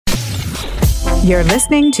You're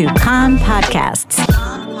listening to Kan Podcasts.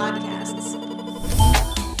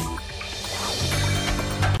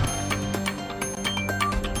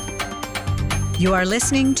 You are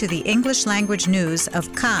listening to the English language news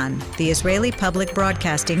of Kan, the Israeli Public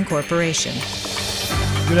Broadcasting Corporation.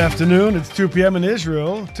 Good afternoon. It's 2 p.m. in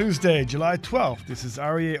Israel, Tuesday, July 12th. This is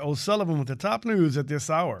Aryeh O'Sullivan with the top news at this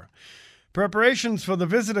hour. Preparations for the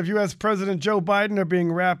visit of U.S. President Joe Biden are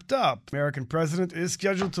being wrapped up. The American president is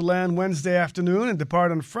scheduled to land Wednesday afternoon and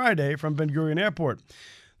depart on Friday from Ben Gurion Airport.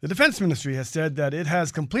 The Defense Ministry has said that it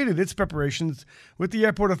has completed its preparations with the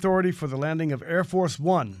airport authority for the landing of Air Force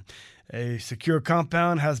One. A secure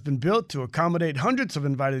compound has been built to accommodate hundreds of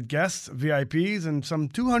invited guests, VIPs, and some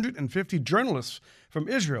 250 journalists from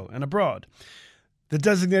Israel and abroad. The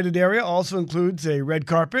designated area also includes a red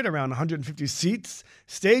carpet, around 150 seats,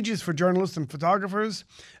 stages for journalists and photographers,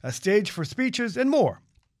 a stage for speeches, and more.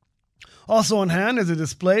 Also on hand is a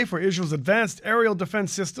display for Israel's advanced aerial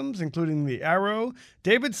defense systems, including the Arrow,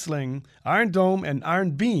 David Sling, Iron Dome, and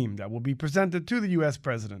Iron Beam that will be presented to the U.S.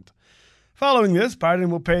 president. Following this, Biden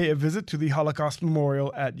will pay a visit to the Holocaust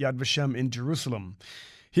Memorial at Yad Vashem in Jerusalem.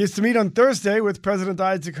 He is to meet on Thursday with President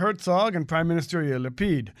Isaac Herzog and Prime Minister Yair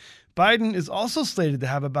Lapid. Biden is also slated to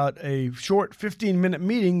have about a short 15-minute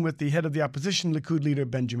meeting with the head of the opposition, Likud leader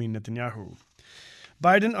Benjamin Netanyahu.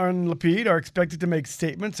 Biden and Lapid are expected to make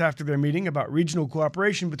statements after their meeting about regional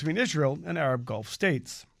cooperation between Israel and Arab Gulf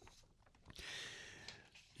states.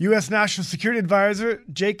 U.S. National Security Advisor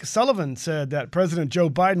Jake Sullivan said that President Joe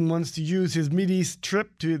Biden wants to use his Mideast trip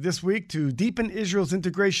this week to deepen Israel's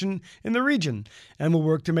integration in the region and will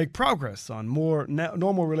work to make progress on more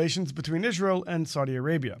normal relations between Israel and Saudi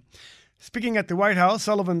Arabia. Speaking at the White House,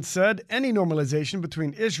 Sullivan said any normalization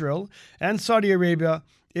between Israel and Saudi Arabia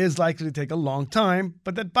is likely to take a long time,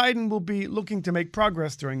 but that Biden will be looking to make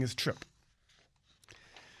progress during his trip.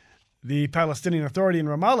 The Palestinian Authority in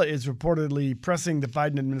Ramallah is reportedly pressing the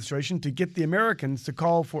Biden administration to get the Americans to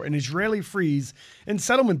call for an Israeli freeze in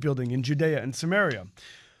settlement building in Judea and Samaria.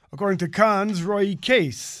 According to Kan's Roy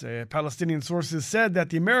Case, Palestinian sources said that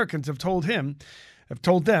the Americans have told them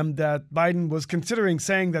that Biden was considering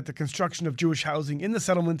saying that the construction of Jewish housing in the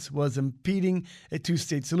settlements was impeding a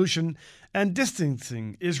two-state solution and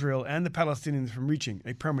distancing Israel and the Palestinians from reaching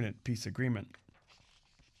a permanent peace agreement.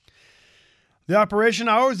 The operation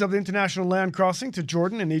hours of the international land crossing to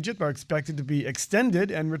Jordan and Egypt are expected to be extended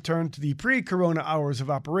and return to the pre-corona hours of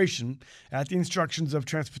operation at the instructions of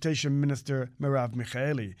Transportation Minister Merav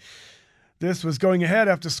Michaeli. This was going ahead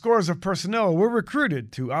after scores of personnel were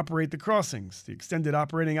recruited to operate the crossings. The extended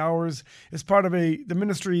operating hours is part of the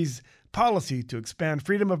ministry's policy to expand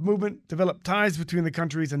freedom of movement, develop ties between the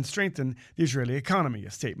countries, and strengthen the Israeli economy,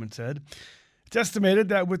 a statement said. It's estimated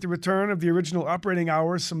that with the return of the original operating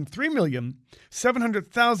hours, some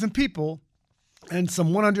 3,700,000 people and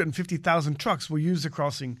some 150,000 trucks will use the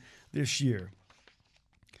crossing this year.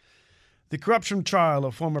 The corruption trial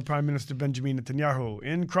of former Prime Minister Benjamin Netanyahu.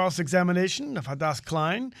 In cross-examination of Hadass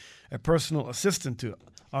Klein, a personal assistant to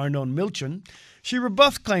Arnon Milchan, she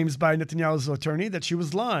rebuffed claims by Netanyahu's attorney that she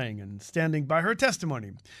was lying and standing by her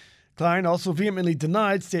testimony. Klein also vehemently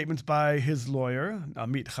denied statements by his lawyer,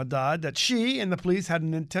 Amit Haddad, that she and the police had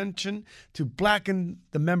an intention to blacken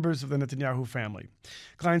the members of the Netanyahu family.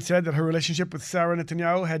 Klein said that her relationship with Sarah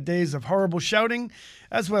Netanyahu had days of horrible shouting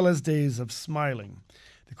as well as days of smiling.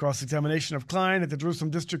 The cross-examination of Klein at the Jerusalem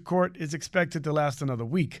District Court is expected to last another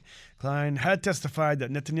week. Klein had testified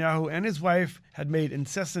that Netanyahu and his wife had made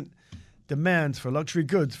incessant demands for luxury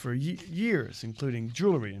goods for years, including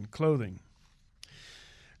jewelry and clothing.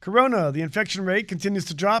 Corona, the infection rate continues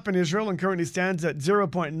to drop in Israel and currently stands at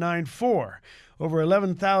 0.94. Over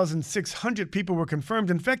 11,600 people were confirmed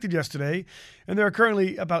infected yesterday, and there are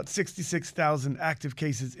currently about 66,000 active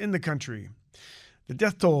cases in the country. The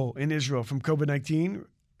death toll in Israel from COVID-19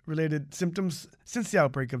 related symptoms since the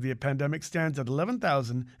outbreak of the pandemic stands at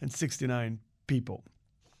 11,069 people.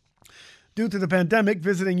 Due to the pandemic,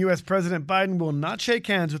 visiting U.S. President Biden will not shake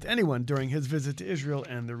hands with anyone during his visit to Israel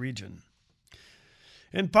and the region.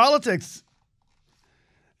 In politics,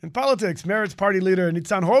 Meretz party leader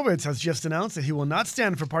Nitzan Horowitz has just announced that he will not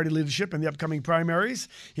stand for party leadership in the upcoming primaries.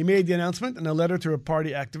 He made the announcement in a letter to a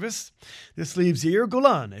party activist. This leaves Yair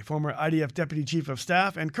Golan, a former IDF deputy chief of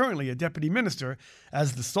staff and currently a deputy minister,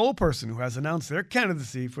 as the sole person who has announced their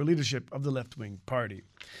candidacy for leadership of the left-wing party.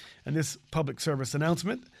 And this public service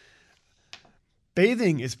announcement: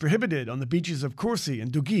 bathing is prohibited on the beaches of Kursi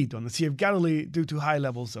and Dugit on the Sea of Galilee due to high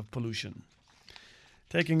levels of pollution.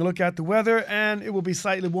 Taking a look at the weather, and it will be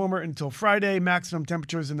slightly warmer until Friday. Maximum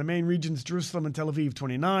temperatures in the main regions, Jerusalem and Tel Aviv,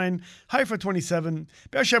 29, Haifa, 27,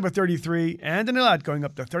 Beersheba, 33, and in Eilat going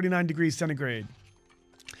up to 39 degrees centigrade.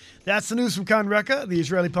 That's the news from Kan Reka, the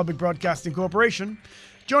Israeli Public Broadcasting Corporation.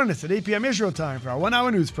 Join us at 8 p.m. Israel time for our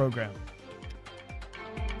one-hour news program.